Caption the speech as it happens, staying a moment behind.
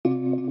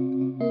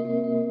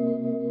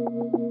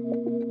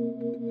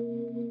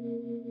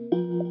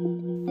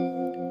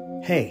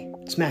Hey,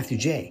 it's Matthew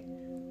J.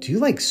 Do you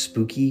like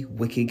spooky,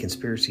 wicked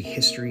conspiracy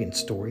history and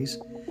stories?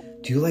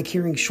 Do you like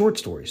hearing short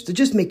stories that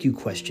just make you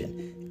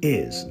question,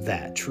 is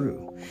that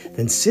true?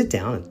 Then sit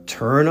down and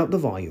turn up the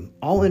volume.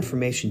 All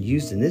information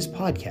used in this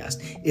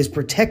podcast is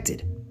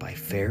protected by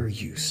fair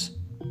use.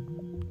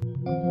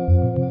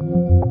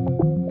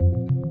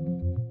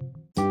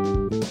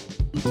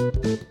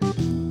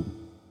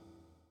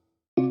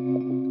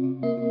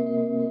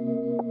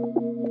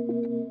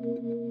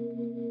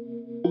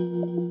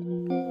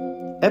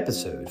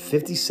 Episode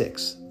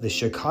 56, the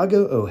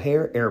Chicago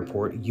O'Hare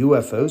Airport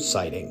UFO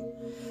sighting.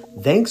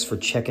 Thanks for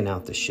checking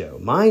out the show.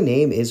 My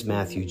name is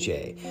Matthew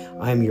J.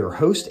 I'm your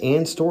host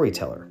and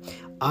storyteller.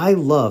 I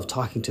love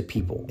talking to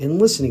people and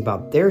listening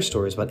about their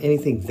stories about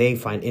anything they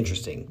find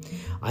interesting.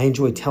 I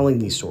enjoy telling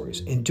these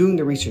stories and doing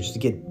the research to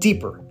get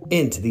deeper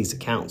into these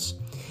accounts.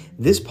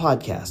 This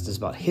podcast is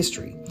about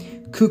history,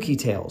 kooky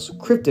tales,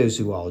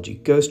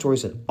 cryptozoology, ghost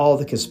stories, and all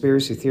the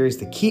conspiracy theories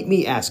that keep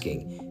me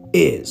asking,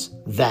 is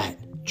that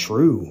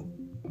true?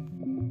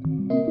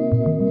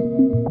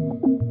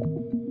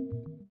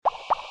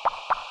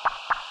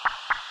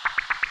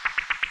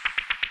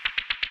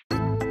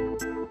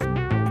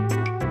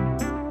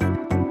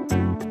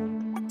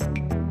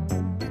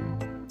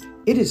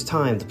 It is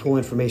time to pull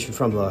information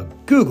from the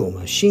Google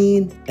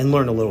machine and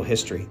learn a little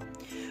history.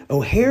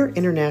 O'Hare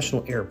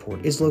International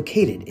Airport is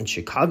located in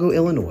Chicago,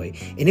 Illinois,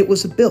 and it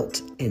was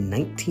built in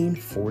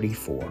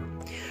 1944.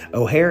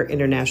 O'Hare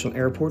International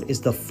Airport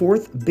is the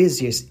fourth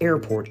busiest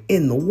airport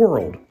in the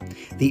world.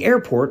 The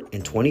airport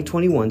in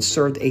 2021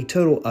 served a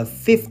total of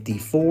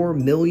 54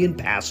 million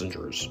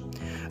passengers.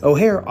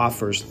 O'Hare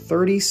offers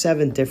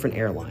 37 different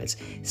airlines,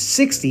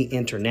 60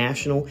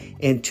 international,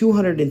 and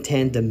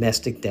 210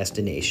 domestic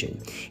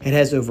destinations. It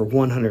has over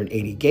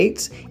 180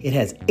 gates, it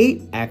has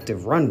 8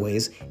 active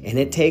runways, and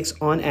it takes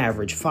on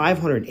average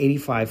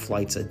 585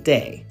 flights a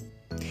day.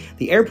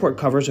 The airport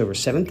covers over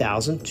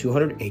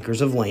 7,200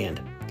 acres of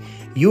land.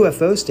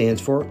 UFO stands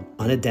for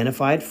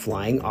Unidentified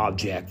Flying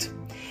Object.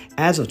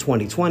 As of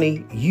 2020,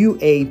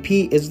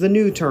 UAP is the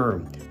new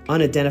term,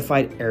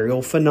 Unidentified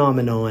Aerial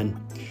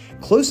Phenomenon.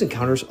 Close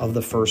encounters of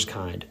the first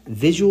kind,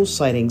 visual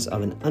sightings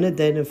of an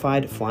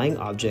unidentified flying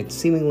object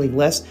seemingly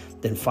less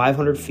than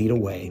 500 feet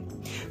away.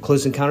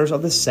 Close encounters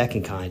of the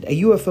second kind,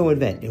 a UFO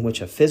event in which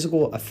a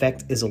physical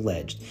effect is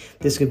alleged.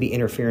 This can be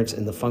interference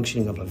in the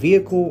functioning of a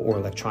vehicle or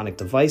electronic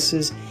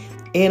devices,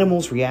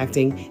 animals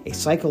reacting, a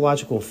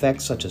psychological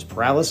effect such as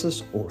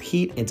paralysis or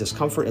heat and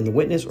discomfort in the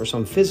witness, or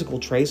some physical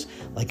trace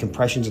like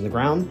compressions in the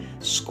ground,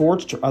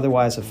 scorched or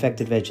otherwise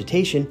affected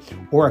vegetation,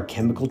 or a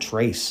chemical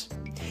trace.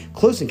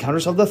 Close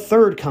encounters of the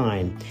third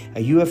kind,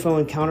 a UFO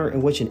encounter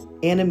in which an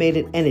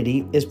animated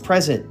entity is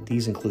present.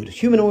 These include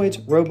humanoids,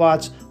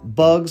 robots,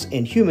 bugs,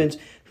 and humans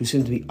who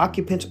seem to be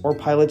occupants or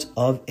pilots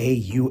of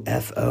a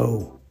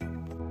UFO.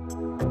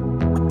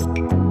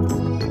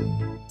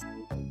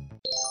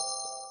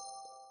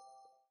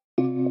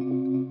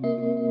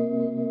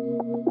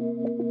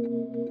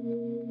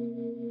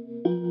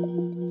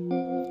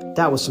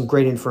 That was some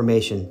great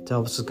information to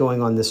help us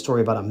going on this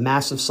story about a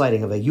massive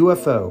sighting of a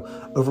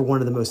UFO over one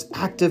of the most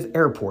active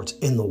airports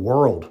in the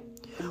world.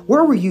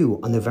 Where were you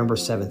on November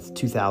 7th,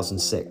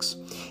 2006?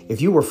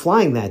 If you were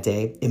flying that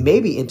day, and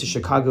maybe into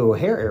Chicago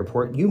O'Hare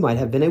Airport, you might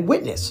have been a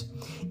witness.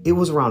 It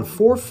was around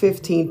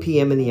 4:15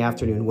 p.m. in the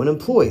afternoon when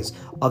employees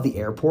of the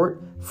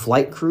airport,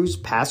 flight crews,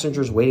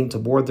 passengers waiting to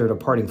board their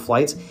departing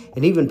flights,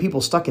 and even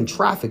people stuck in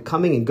traffic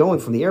coming and going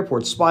from the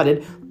airport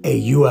spotted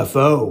a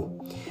UFO.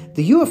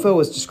 The UFO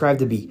was described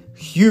to be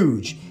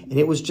huge, and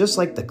it was just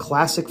like the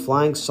classic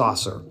flying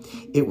saucer.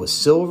 It was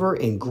silver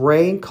and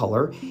gray in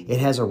color, it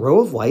has a row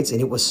of lights, and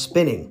it was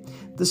spinning.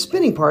 The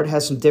spinning part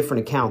has some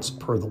different accounts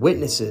per the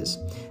witnesses.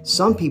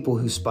 Some people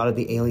who spotted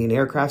the alien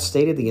aircraft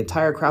stated the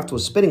entire craft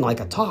was spinning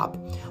like a top,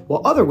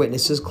 while other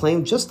witnesses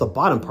claimed just the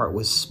bottom part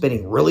was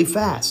spinning really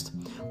fast.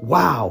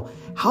 Wow,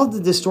 how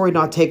did this story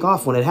not take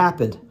off when it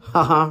happened?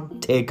 Haha,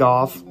 take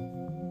off.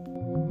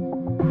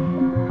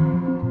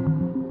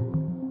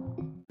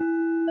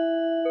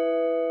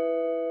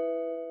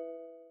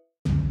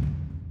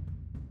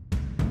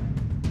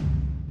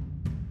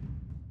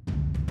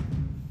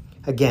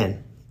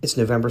 Again, it's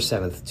November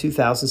 7th,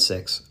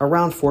 2006,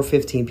 around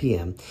 4:15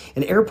 p.m.,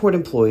 and airport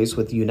employees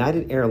with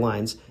United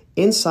Airlines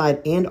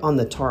inside and on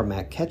the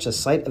tarmac catch a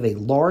sight of a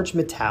large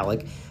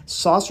metallic,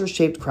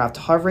 saucer-shaped craft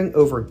hovering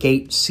over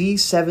gate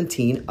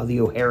C-17 of the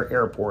O'Hare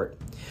Airport.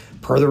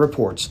 Per the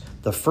reports,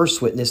 the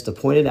first witness to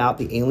point out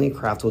the alien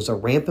craft was a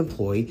ramp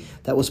employee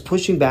that was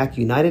pushing back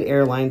United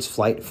Airlines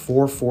Flight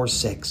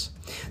 446.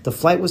 The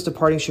flight was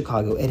departing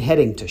Chicago and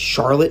heading to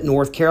Charlotte,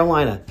 North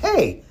Carolina.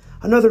 Hey!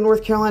 Another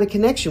North Carolina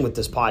connection with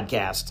this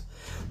podcast.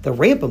 The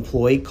ramp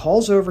employee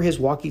calls over his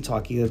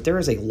walkie-talkie that there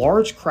is a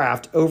large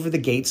craft over the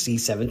gate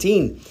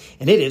C-17,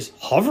 and it is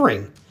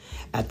hovering.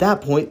 At that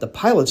point, the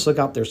pilots look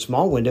out their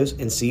small windows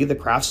and see the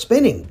craft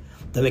spinning.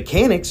 The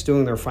mechanics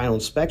doing their final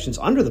inspections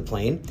under the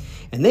plane,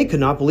 and they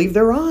could not believe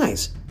their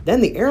eyes.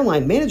 Then the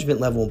airline management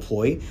level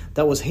employee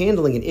that was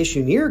handling an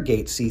issue near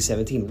gate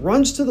C-17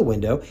 runs to the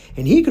window,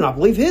 and he cannot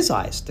believe his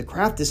eyes. The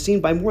craft is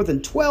seen by more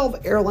than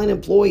 12 airline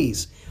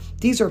employees.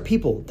 These are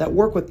people that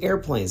work with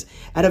airplanes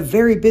at a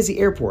very busy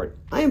airport.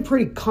 I am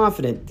pretty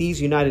confident these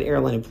United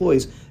Airline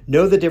employees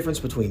know the difference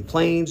between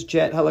planes,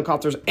 jet,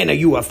 helicopters, and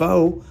a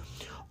UFO.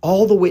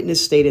 All the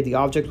witness stated the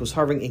object was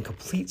hovering in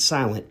complete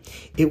silence.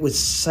 It was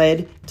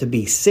said to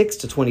be 6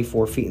 to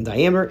 24 feet in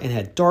diameter and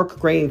had dark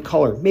gray in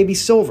color, maybe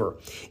silver.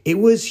 It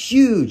was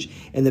huge,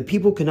 and the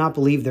people could not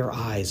believe their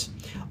eyes.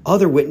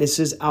 Other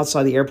witnesses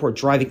outside the airport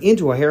driving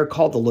into O'Hare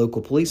called the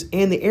local police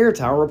and the air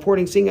tower,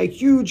 reporting seeing a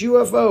huge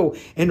UFO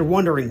and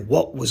wondering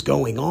what was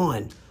going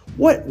on.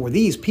 What were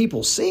these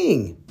people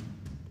seeing?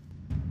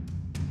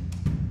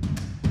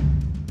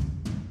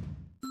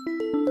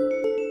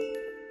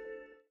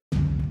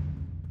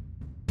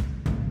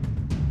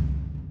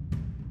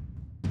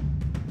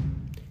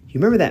 You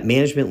remember that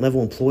management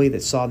level employee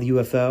that saw the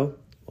UFO?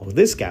 Well,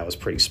 this guy was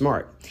pretty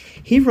smart.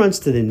 He runs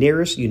to the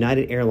nearest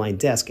United Airline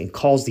desk and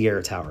calls the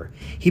air tower.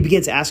 He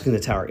begins asking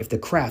the tower if the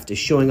craft is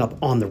showing up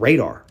on the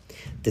radar.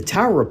 The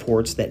tower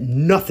reports that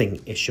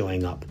nothing is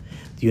showing up.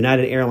 The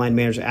United Airline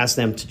manager asks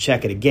them to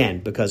check it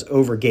again because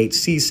over gate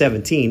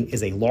C-17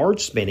 is a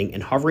large spinning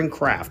and hovering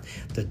craft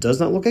that does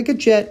not look like a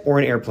jet or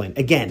an airplane.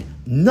 Again,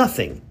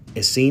 nothing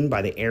is seen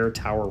by the air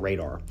tower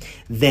radar.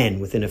 Then,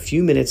 within a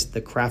few minutes,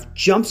 the craft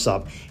jumps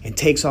up and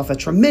takes off at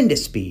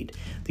tremendous speed.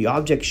 The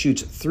object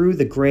shoots through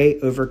the gray,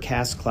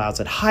 overcast clouds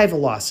at high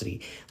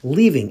velocity,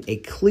 leaving a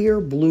clear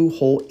blue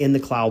hole in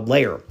the cloud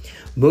layer.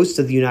 Most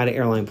of the United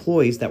Airlines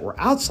employees that were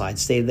outside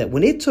stated that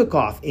when it took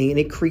off and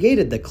it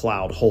created the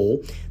cloud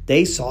hole,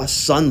 they saw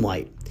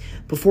sunlight.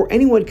 Before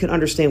anyone could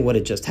understand what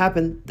had just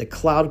happened, the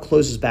cloud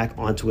closes back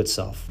onto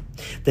itself.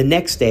 The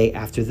next day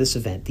after this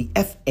event, the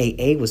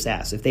FAA was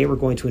asked if they were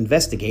going to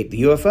investigate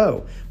the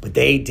UFO, but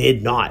they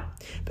did not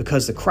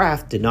because the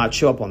craft did not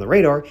show up on the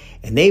radar,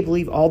 and they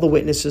believe all the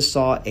witnesses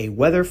saw a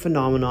weather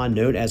phenomenon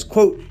known as,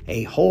 quote,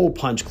 a hole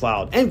punch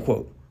cloud, end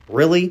quote.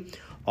 Really?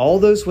 All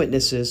those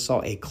witnesses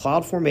saw a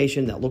cloud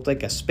formation that looked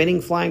like a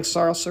spinning flying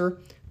saucer?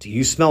 Do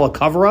you smell a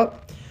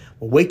cover-up?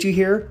 Well, wait to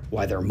hear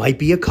why there might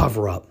be a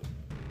cover-up.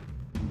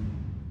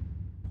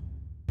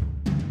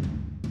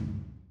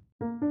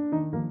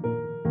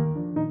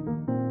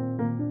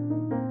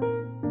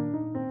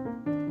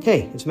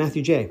 Hey, it's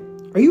Matthew J.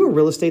 Are you a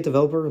real estate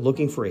developer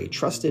looking for a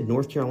trusted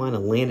North Carolina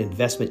land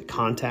investment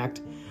contact?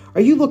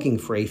 Are you looking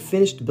for a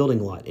finished building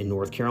lot in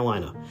North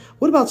Carolina?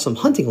 What about some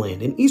hunting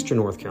land in eastern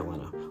North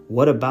Carolina?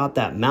 What about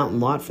that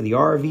mountain lot for the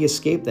RV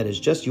escape that is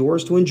just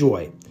yours to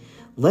enjoy?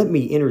 Let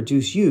me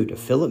introduce you to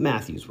Philip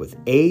Matthews with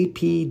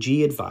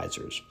APG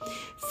Advisors.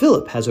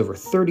 Philip has over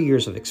 30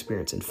 years of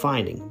experience in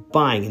finding,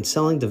 buying, and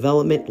selling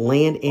development,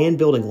 land, and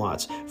building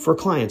lots for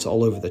clients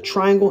all over the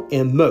Triangle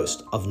and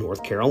most of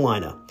North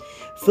Carolina.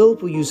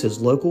 Philip will use his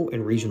local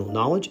and regional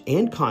knowledge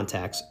and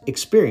contacts,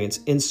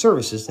 experience, and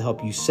services to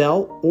help you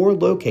sell or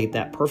locate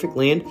that perfect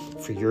land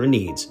for your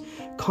needs.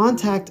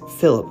 Contact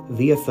Philip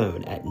via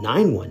phone at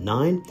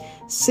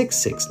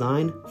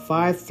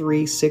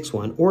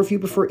 919-669-5361, or if you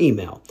prefer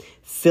email,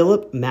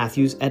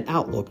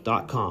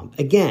 philipmatthews@outlook.com.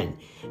 Again,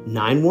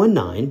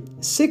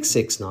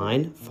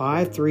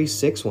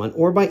 919-669-5361,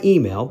 or by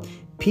email,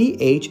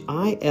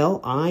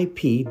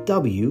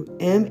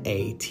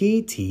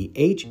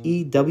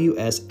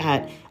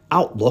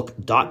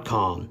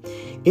 philipmatthews@outlook.com.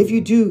 If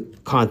you do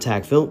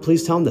contact Philip,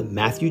 please tell him that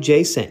Matthew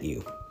J. sent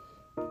you.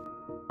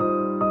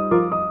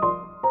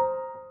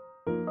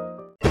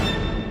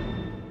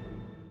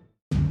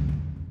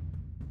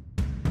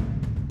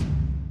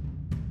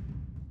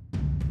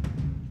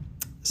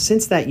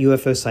 Since that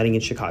UFO sighting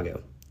in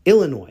Chicago,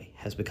 Illinois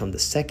has become the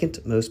second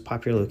most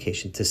popular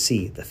location to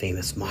see the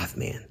famous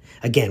Mothman.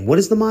 Again, what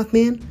is the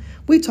Mothman?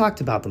 We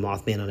talked about the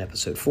Mothman on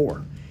episode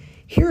 4.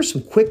 Here are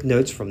some quick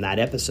notes from that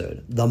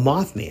episode. The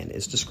Mothman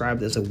is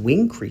described as a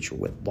winged creature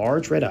with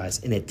large red eyes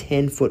and a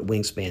 10-foot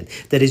wingspan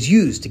that is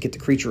used to get the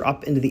creature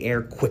up into the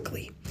air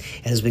quickly.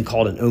 It has been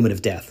called an omen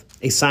of death,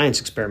 a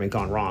science experiment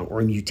gone wrong, or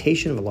a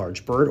mutation of a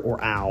large bird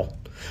or owl.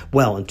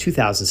 Well, in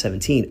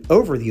 2017,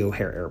 over the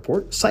O'Hare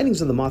Airport,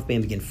 sightings of the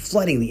Mothman began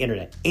flooding the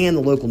internet and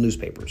the local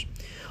newspapers.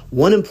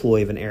 One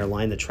employee of an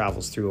airline that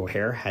travels through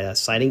O'Hare had a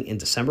sighting in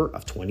December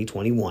of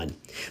 2021.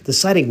 The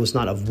sighting was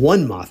not of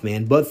one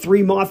Mothman, but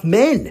 3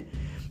 Mothmen.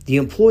 The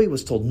employee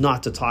was told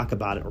not to talk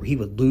about it or he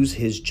would lose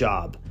his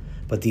job,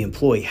 but the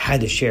employee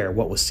had to share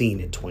what was seen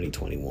in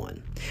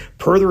 2021.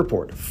 Per the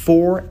report,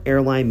 4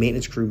 airline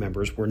maintenance crew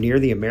members were near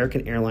the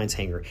American Airlines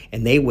hangar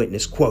and they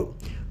witnessed, quote,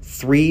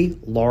 3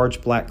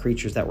 large black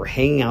creatures that were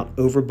hanging out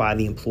over by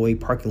the employee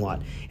parking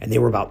lot, and they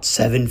were about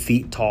 7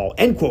 feet tall,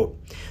 end quote.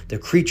 The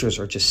creatures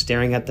are just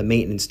staring at the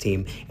maintenance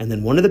team, and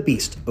then one of the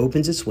beasts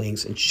opens its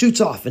wings and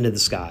shoots off into the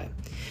sky.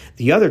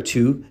 The other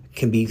 2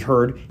 can be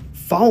heard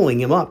following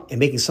him up and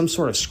making some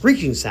sort of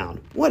screeching sound.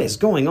 What is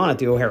going on at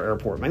the O'Hare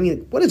Airport? I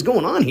mean, what is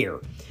going on here?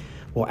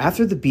 Well,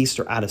 after the beasts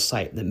are out of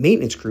sight, the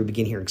maintenance crew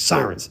begin hearing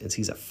sirens and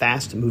sees a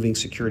fast-moving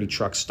security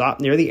truck stop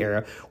near the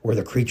area where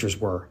the creatures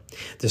were.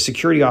 The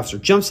security officer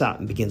jumps out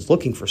and begins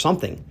looking for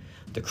something.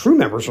 The crew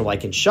members are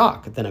in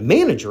shock. Then a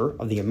manager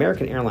of the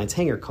American Airlines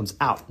hangar comes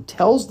out and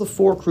tells the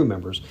 4 crew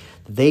members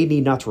that they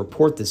need not to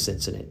report this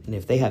incident. And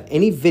if they have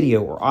any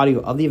video or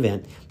audio of the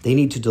event, they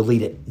need to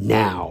delete it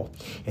now.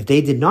 If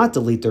they did not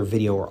delete their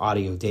video or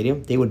audio data,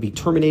 they would be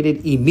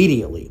terminated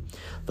immediately.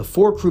 The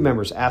 4 crew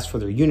members asked for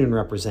their union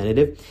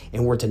representative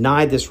and were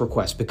denied this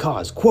request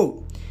because,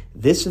 quote,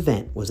 this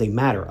event was a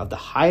matter of the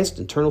highest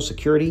internal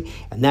security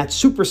and that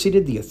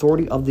superseded the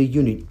authority of the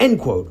union, end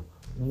quote.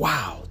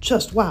 Wow,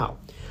 just wow.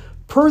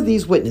 Per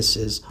these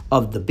witnesses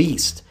of the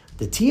beast,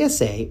 the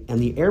TSA and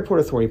the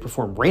airport authority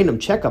perform random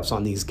checkups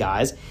on these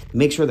guys to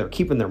make sure they're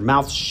keeping their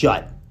mouths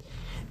shut.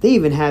 They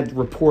even had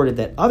reported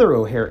that other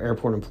O'Hare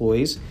Airport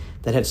employees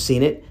that have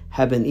seen it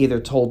have been either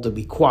told to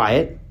be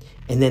quiet,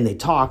 and then they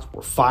talked,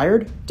 were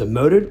fired,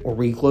 demoted, or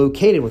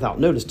relocated without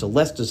notice to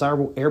less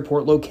desirable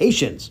airport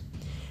locations.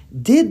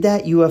 Did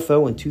that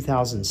UFO in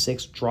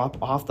 2006 drop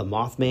off the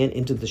Mothman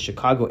into the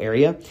Chicago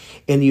area,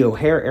 and the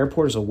O'Hare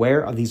Airport is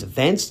aware of these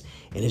events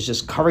and is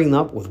just covering them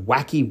up with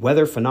wacky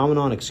weather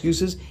phenomenon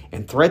excuses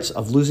and threats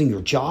of losing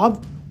your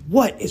job?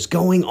 What is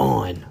going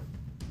on?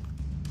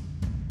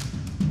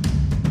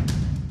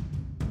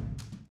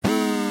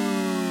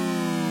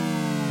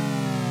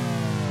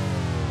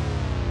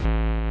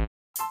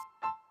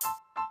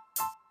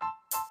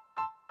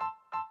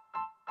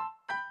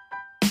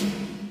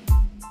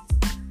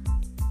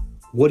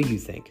 What do you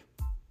think?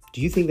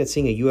 Do you think that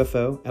seeing a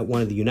UFO at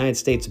one of the United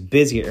States'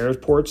 busier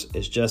airports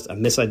is just a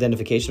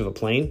misidentification of a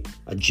plane,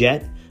 a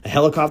jet, a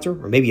helicopter,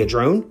 or maybe a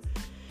drone?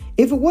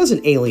 If it was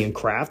an alien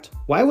craft,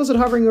 why was it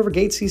hovering over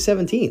gate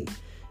C-17?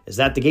 Is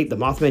that the gate the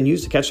Mothman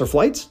used to catch their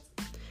flights?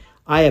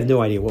 I have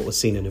no idea what was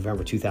seen in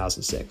November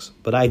 2006,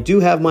 but I do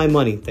have my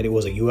money that it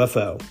was a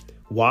UFO.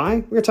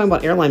 Why? We're talking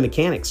about airline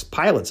mechanics,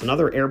 pilots, and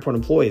other airport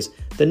employees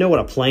that know what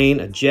a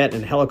plane, a jet,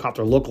 and a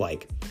helicopter look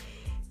like.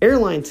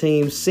 Airline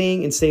teams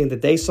seeing and saying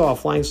that they saw a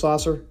flying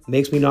saucer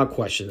makes me not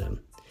question them.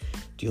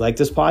 Do you like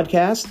this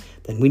podcast?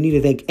 Then we need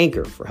to thank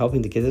Anchor for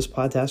helping to get this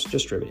podcast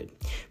distributed.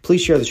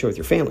 Please share the show with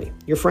your family,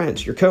 your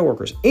friends, your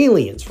coworkers,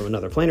 aliens from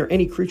another planet, or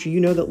any creature you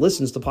know that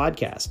listens to the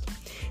podcast.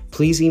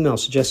 Please email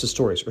suggested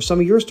stories or some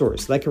of your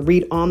stories that I can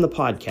read on the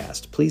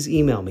podcast. Please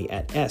email me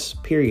at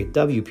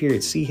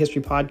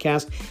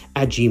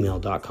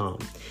s.w.c.historypodcast@gmail.com.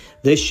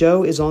 This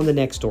show is on the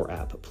Nextdoor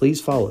app.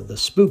 Please follow the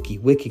Spooky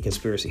Wicked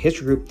Conspiracy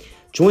History Group.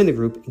 Join the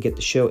group and get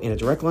the show in a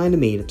direct line to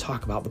me to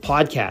talk about the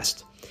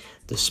podcast.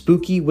 The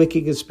Spooky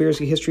Wicked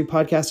Conspiracy History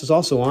Podcast is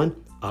also on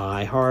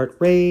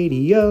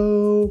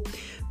iHeartRadio.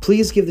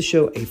 Please give the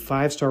show a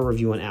 5-star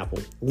review on Apple.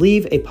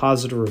 Leave a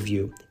positive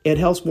review. It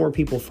helps more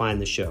people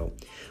find the show.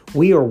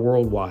 We are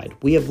worldwide.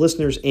 We have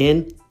listeners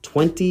in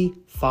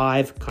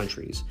 25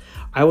 countries.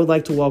 I would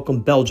like to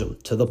welcome Belgium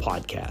to the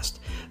podcast.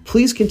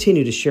 Please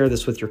continue to share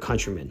this with your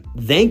countrymen.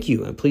 Thank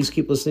you, and please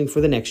keep listening for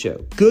the next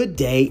show. Good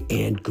day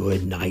and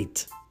good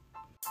night.